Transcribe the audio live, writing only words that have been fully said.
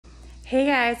Hey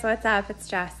guys, what's up? It's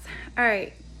Jess. All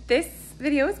right, this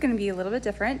video is going to be a little bit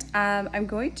different. I'm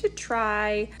going to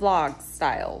try vlog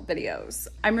style videos.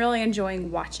 I'm really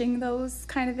enjoying watching those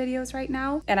kind of videos right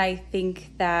now. And I think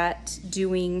that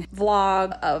doing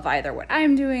vlog of either what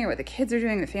I'm doing or what the kids are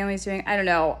doing, the family's doing, I don't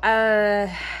know.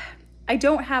 I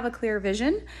don't have a clear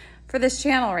vision for this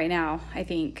channel right now, I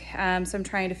think. So I'm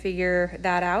trying to figure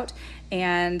that out.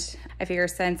 And I figure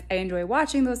since I enjoy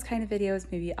watching those kind of videos,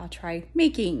 maybe I'll try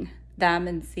making them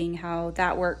and seeing how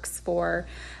that works for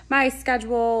my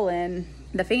schedule and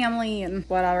the family and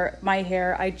whatever. My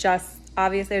hair,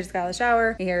 obviously I just got out of the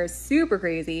shower. My hair is super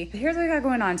crazy. Here's what we got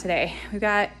going on today. We've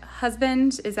got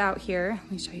husband is out here.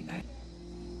 Let me show you guys.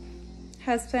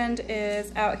 Husband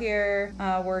is out here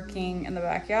working in the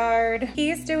backyard.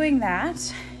 He's doing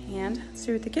that, and let's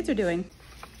see what the kids are doing.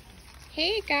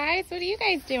 Hey guys, what are you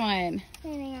guys doing?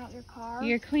 Cleaning out your car.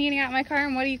 You're cleaning out my car,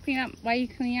 and what are you cleaning up? Why are you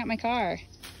cleaning out my car?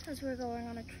 Because we're going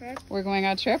on a trip. We're going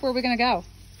on a trip? Where are we gonna go?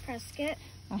 Prescott.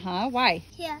 Uh-huh, why?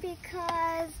 Yeah.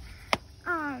 Because,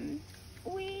 I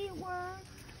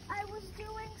was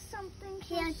doing something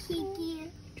for school. Kiki.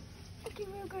 Okay,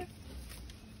 Ruger.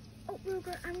 Oh,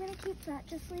 Ruger, I'm gonna keep that.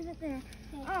 Just leave it there.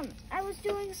 Okay. I was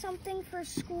doing something for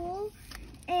school,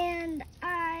 and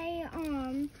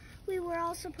we were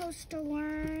all supposed to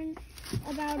learn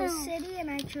about a city, and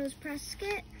I chose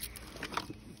Prescott.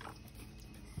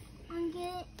 I'm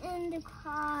getting in the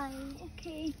car.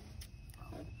 Okay.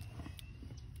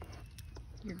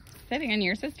 You're sitting on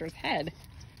your sister's head.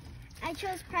 I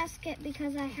chose Prescott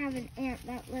because I have an aunt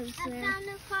that lives there. I found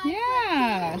a car.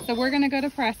 Yeah, so we're gonna go to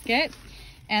Prescott,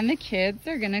 and the kids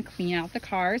are gonna clean out the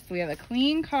car. So we have a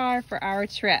clean car for our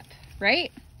trip,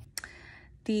 right?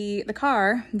 The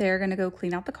car, they're gonna go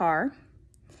clean out the car.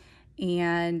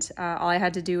 And all I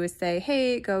had to do was say,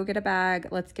 hey, go get a bag.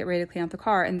 Let's get ready to clean out the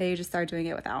car. And they just started doing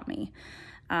it without me.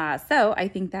 So I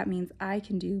think that means I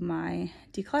can do my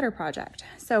declutter project.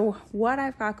 So what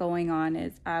I've got going on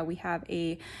is we have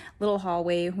a little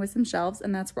hallway with some shelves,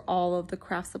 and that's where all of the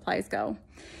craft supplies go.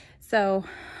 So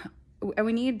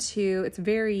it's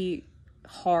very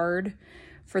hard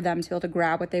for them to be able to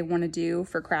grab what they want to do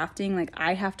for crafting. Like,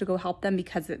 I have to go help them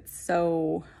because it's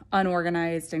so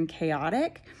unorganized and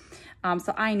chaotic.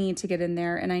 So I need to get in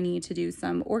there and I need to do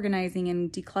some organizing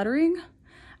and decluttering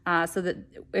so that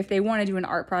if they want to do an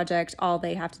art project, all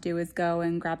they have to do is go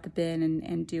and grab the bin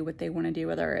and do what they want to do,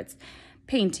 whether it's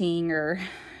painting or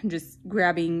just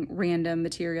grabbing random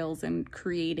materials and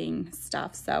creating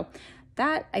stuff. So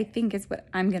that, I think, is what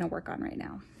I'm going to work on right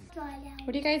now.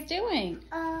 What are you guys doing?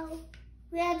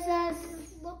 We're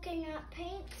just looking at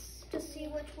paints to see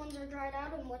which ones are dried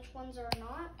out and which ones are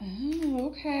not. Oh,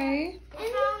 okay. We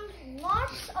found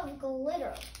lots of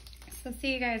glitter. So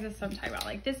see, you guys, this is what I'm talking about.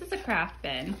 Like, this is a craft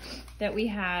bin that we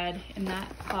had in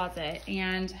that closet,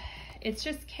 and it's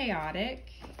just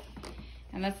chaotic.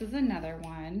 And this is another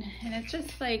one, and it's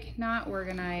just like not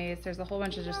organized. There's a whole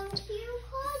bunch of just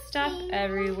stuff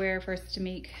everywhere for us to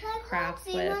make crafts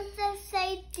with. Want to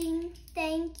say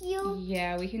thank you?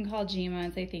 Yeah, we can call Gima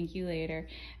and say thank you later.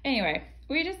 Anyway,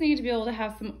 we just need to be able to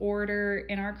have some order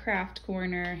in our craft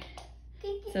corner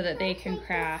so that they can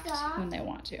craft when they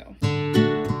want to.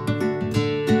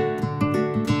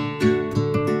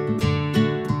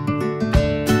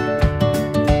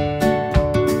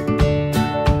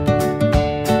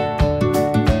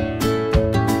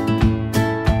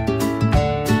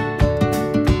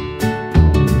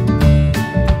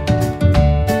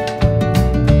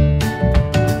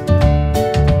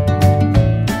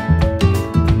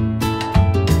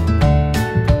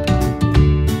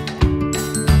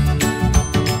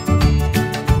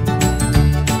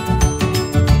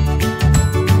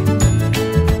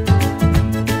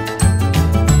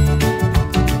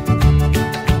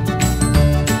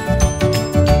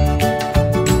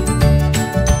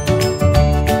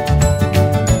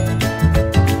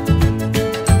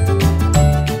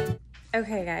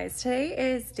 Okay guys, today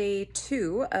is day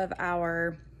 2 of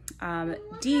our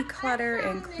declutter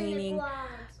and cleaning.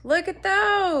 Look at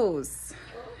those.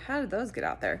 How did those get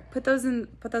out there? Put those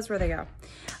where they go.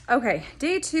 Okay,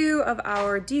 day 2 of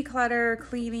our declutter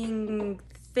cleaning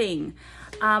thing.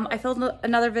 I filmed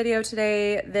another video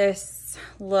today. This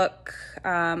look,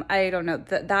 I don't know,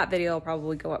 that video will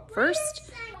probably go up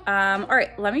first. All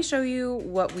right, let me show you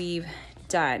what we've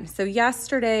done. So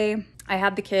yesterday, I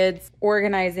had the kids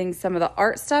organizing some of the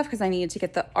art stuff because I needed to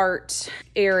get the art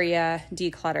area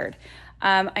decluttered.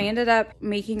 I ended up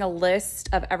making a list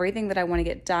of everything that I want to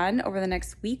get done over the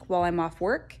next week while I'm off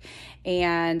work.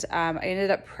 And I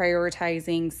ended up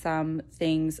prioritizing some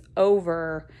things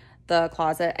over the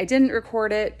closet. I didn't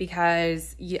record it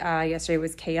because yesterday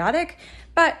was chaotic,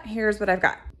 but here's what I've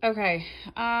got. Okay,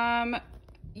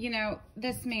 you know,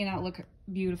 this may not look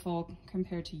beautiful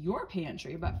compared to your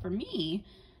pantry, but for me,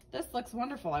 this looks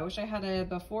wonderful. I wish I had a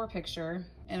before picture.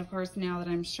 And of course, now that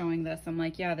I'm showing this, I'm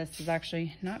like, yeah, this is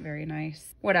actually not very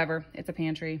nice. Whatever, it's a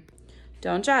pantry.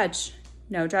 Don't judge.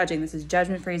 No judging. This is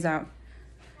judgment-free zone.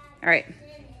 All right,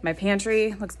 my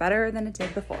pantry looks better than it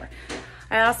did before.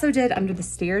 I also did under the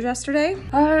stairs yesterday.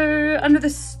 Under the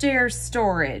stairs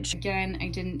storage. Again, I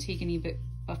didn't take any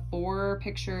before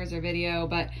pictures or video,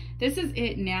 but this is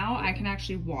it now. I can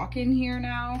actually walk in here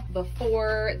now.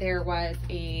 Before, there was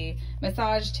a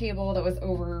massage table that was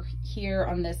over here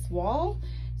on this wall.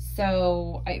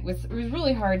 So it was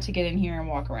really hard to get in here and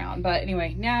walk around. But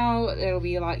anyway, now it'll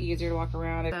be a lot easier to walk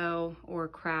around. So, or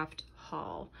craft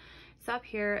hall. So up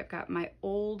here, I've got my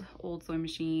old sewing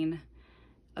machine,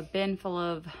 a bin full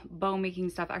of bow making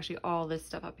stuff. Actually, all this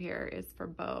stuff up here is for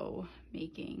bow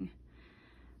making.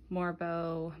 More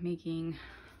bow making,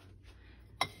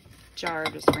 jar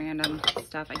of just random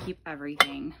stuff. I keep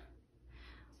everything.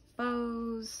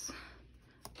 Bows,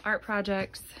 art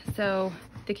projects. So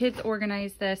the kids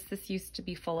organized this. This used to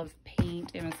be full of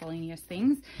paint and miscellaneous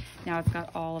things. Now it's got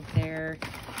all of their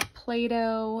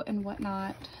Play-Doh and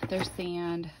whatnot, their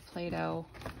sand, Play-Doh.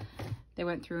 They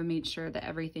went through and made sure that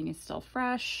everything is still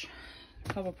fresh.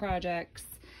 A couple projects.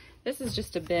 This is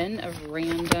just a bin of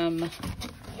random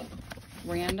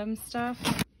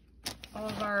stuff. All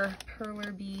of our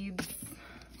perler beads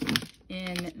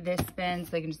in this bin so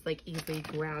they can just like easily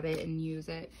grab it and use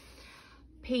it.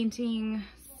 Painting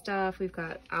stuff. We've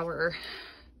got our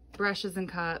brushes and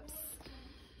cups,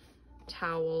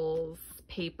 towels,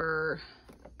 paper,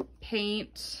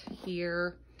 paint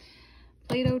here,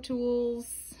 Play-Doh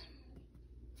tools.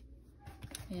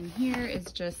 And here is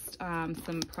just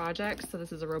some projects. So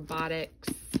this is a robotics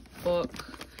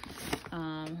book.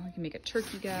 We can make a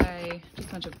turkey guy, just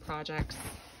a bunch of projects.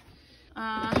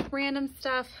 Random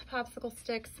stuff, popsicle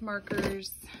sticks,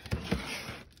 markers,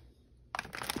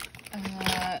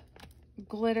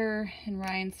 glitter and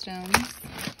rhinestones.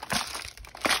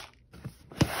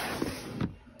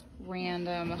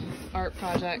 Random art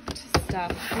project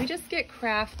stuff. We just get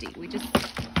crafty.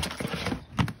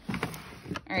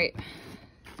 All right,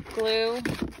 glue,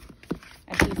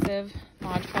 adhesive,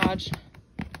 Mod Podge,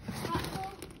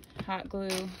 hot glue,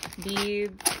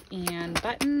 beads and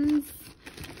buttons,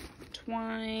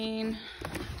 twine,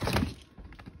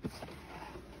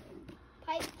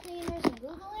 Pipe cleaners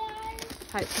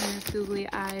and googly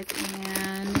eyes,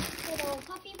 and little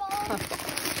puffy balls. puff balls.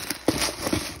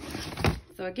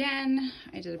 So again,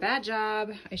 I did a bad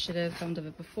job. I should have filmed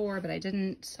it before, but I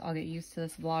didn't. I'll get used to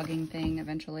this vlogging thing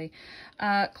eventually.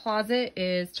 Closet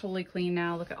is totally clean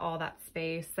now. Look at all that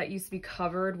space. That used to be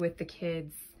covered with the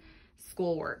kids'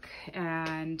 schoolwork.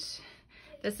 And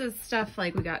this is stuff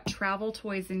like we got travel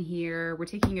toys in here. We're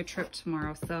taking a trip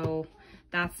tomorrow, so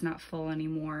that's not full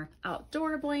anymore.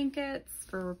 Outdoor blankets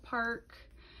for park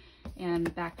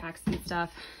and backpacks and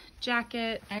stuff.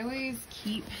 Jacket. I always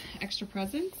keep extra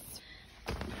presents.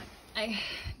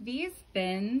 These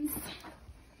bins,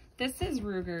 this is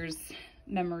Ruger's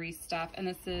memory stuff, and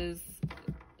this is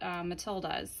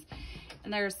Matilda's.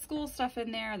 And there's school stuff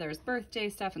in there, there's birthday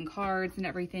stuff and cards and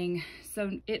everything.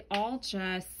 So it all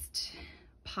just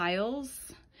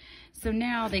piles. So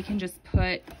now they can just put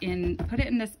it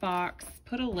in this box,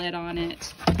 put a lid on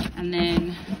it, and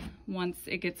then once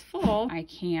it gets full, I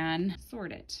can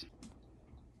sort it.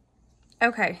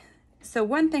 Okay. So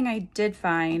one thing I did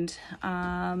find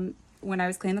when I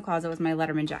was cleaning the closet was my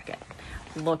Letterman jacket.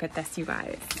 Look at this, you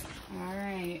guys. All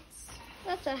right.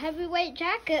 That's a heavyweight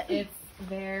jacket. It's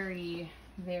very,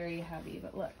 very heavy,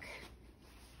 but look.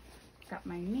 It's got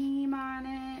my name on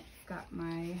it. It's got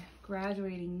my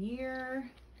graduating year,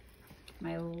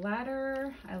 my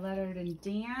letter. I lettered in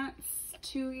dance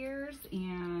 2 years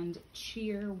and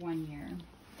cheer 1 year.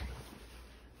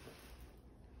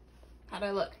 How'd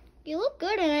I look? You look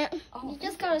good in it. Oh, you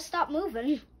just gotta stop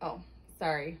moving. Oh,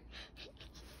 sorry.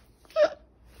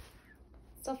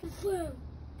 Stuff.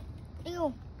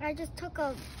 Ew! I just took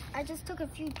a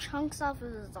few chunks off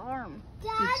of his arm.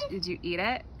 Dad, did you eat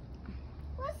it?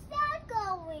 where's Dad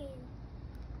going?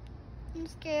 I'm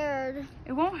scared.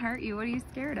 It won't hurt you. What are you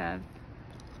scared of?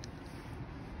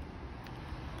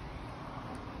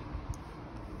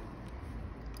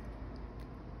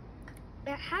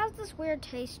 It has this weird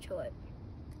taste to it.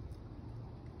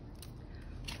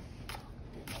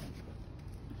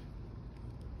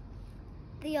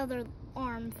 The other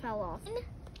arm fell off.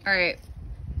 All right,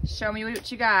 show me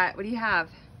what you got. What do you have?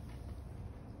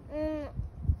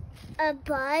 A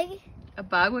bug. A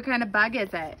bug? What kind of bug is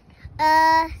it?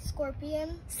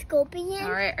 Scorpion. Scorpion.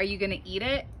 All right, are you gonna eat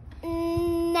it?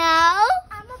 No.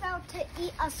 I'm about to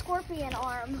eat a scorpion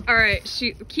arm. All right,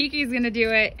 Kiki's gonna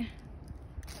do it.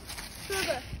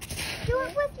 Sugar, do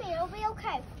it with me. It'll be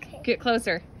okay. Get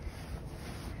closer.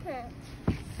 This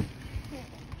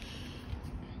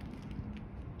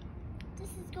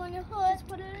is going to hurt. Just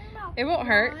put it in your mouth. It won't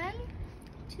hurt. 1,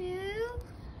 2,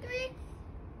 3.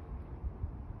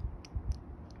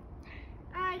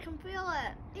 I can feel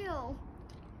it. Ew.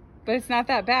 But it's not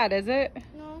that bad, is it?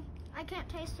 No, I can't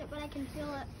taste it, but I can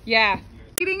feel it. Yeah.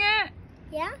 Eating it?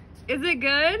 Yeah? Is it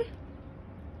good?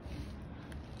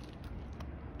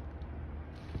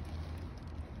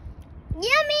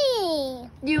 Yummy!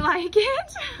 You like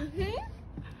it? Mm-hmm.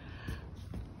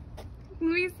 Let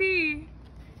me see.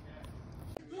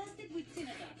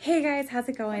 Hey guys, how's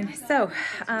it going? So,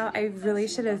 I really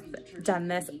should have done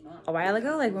this a while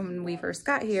ago, like when we first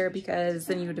got here, because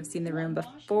then you would have seen the room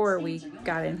before we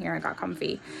got in here and got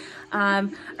comfy.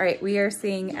 All right, we are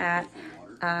staying at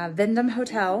Wyndham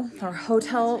Hotel, or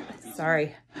Hotel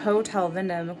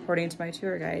Wyndham, according to my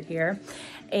tour guide here.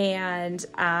 And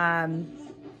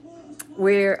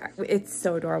it's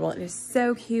so adorable. It is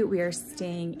so cute. We are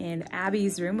staying in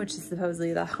Abby's room, which is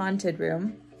supposedly the haunted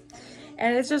room.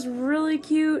 And it's just really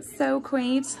cute, so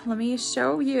quaint. Let me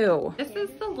show you. This is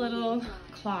the little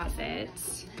closet.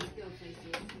 It's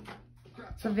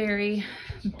a very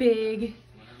big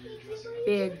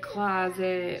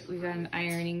closet. We've got an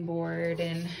ironing board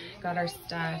and got our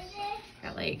stuff.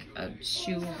 Got like a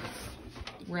shoe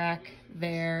rack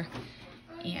there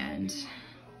and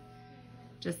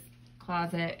just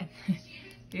closet.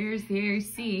 There's the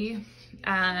AC.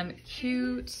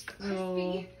 Cute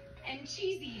little and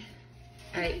cheesy.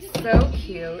 All right, so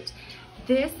cute.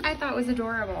 This I thought was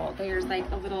adorable. There's like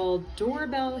a little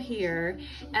doorbell here,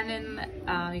 and then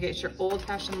you get your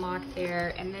old-fashioned lock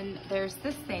there, and then there's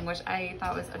this thing which I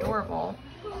thought was adorable.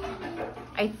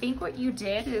 I think what you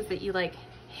did is that you like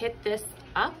hit this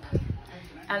up,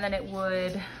 and then it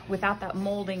would, without that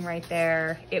molding right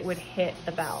there, it would hit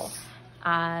the bell.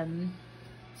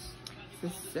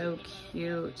 This is so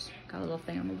cute. Got a little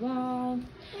thing on the wall.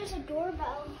 There's a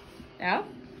doorbell. Yeah.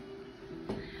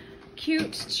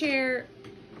 Cute chair.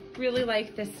 Really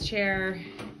like this chair.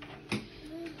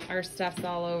 Our stuff's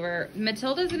all over.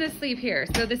 Matilda's gonna sleep here.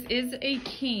 So this is a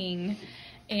king,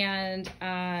 and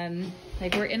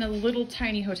like we're in a little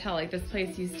tiny hotel. Like this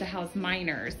place used to house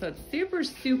miners, so it's super,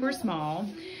 super small.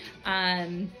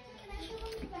 Hang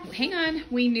on.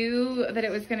 We knew that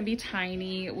it was gonna be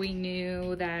tiny. We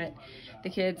knew that the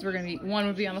kids were gonna be, one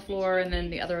would be on the floor and then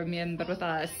the other would be in bed with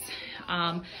us.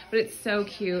 But it's so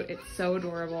cute. It's so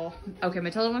adorable. Okay,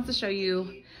 Matilda wants to show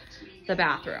you the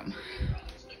bathroom.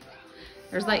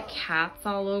 There's like cats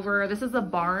all over. This is a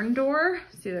barn door.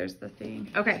 See, there's the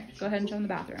thing. Okay, go ahead and show them the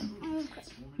bathroom. Okay.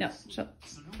 No,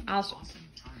 I'll show.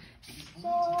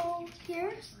 So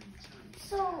here,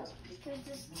 there's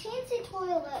this teensy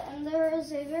toilet, and there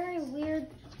is a very weird,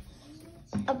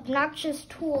 obnoxious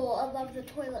tool above the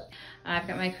toilet. I've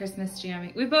got my Christmas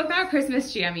jammies. We both got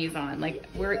Christmas jammies on. Like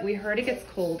we heard it gets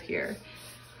cold here.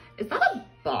 Is that a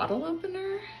bottle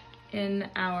opener in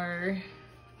our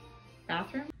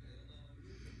bathroom?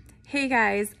 Hey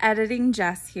guys, editing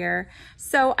Jess here.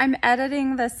 So I'm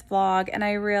editing this vlog and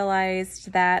I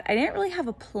realized that I didn't really have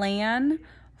a plan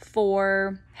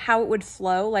for how it would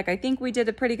flow. Like I think we did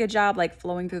a pretty good job like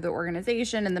flowing through the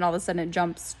organization, and then all of a sudden it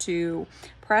jumps to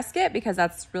Prescott because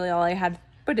that's really all I had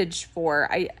footage for.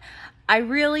 I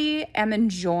really am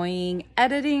enjoying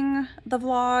editing the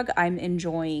vlog. I'm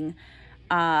enjoying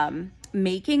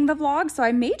making the vlog, so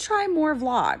I may try more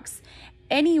vlogs.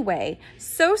 Anyway,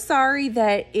 so sorry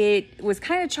that it was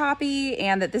kind of choppy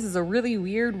and that this is a really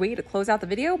weird way to close out the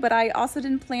video, but I also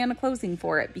didn't plan a closing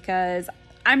for it because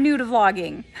I'm new to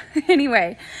vlogging.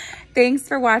 Anyway, thanks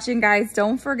for watching, guys.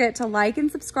 Don't forget to like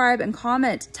and subscribe and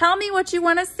comment. Tell me what you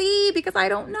want to see because I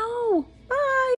don't know. Bye.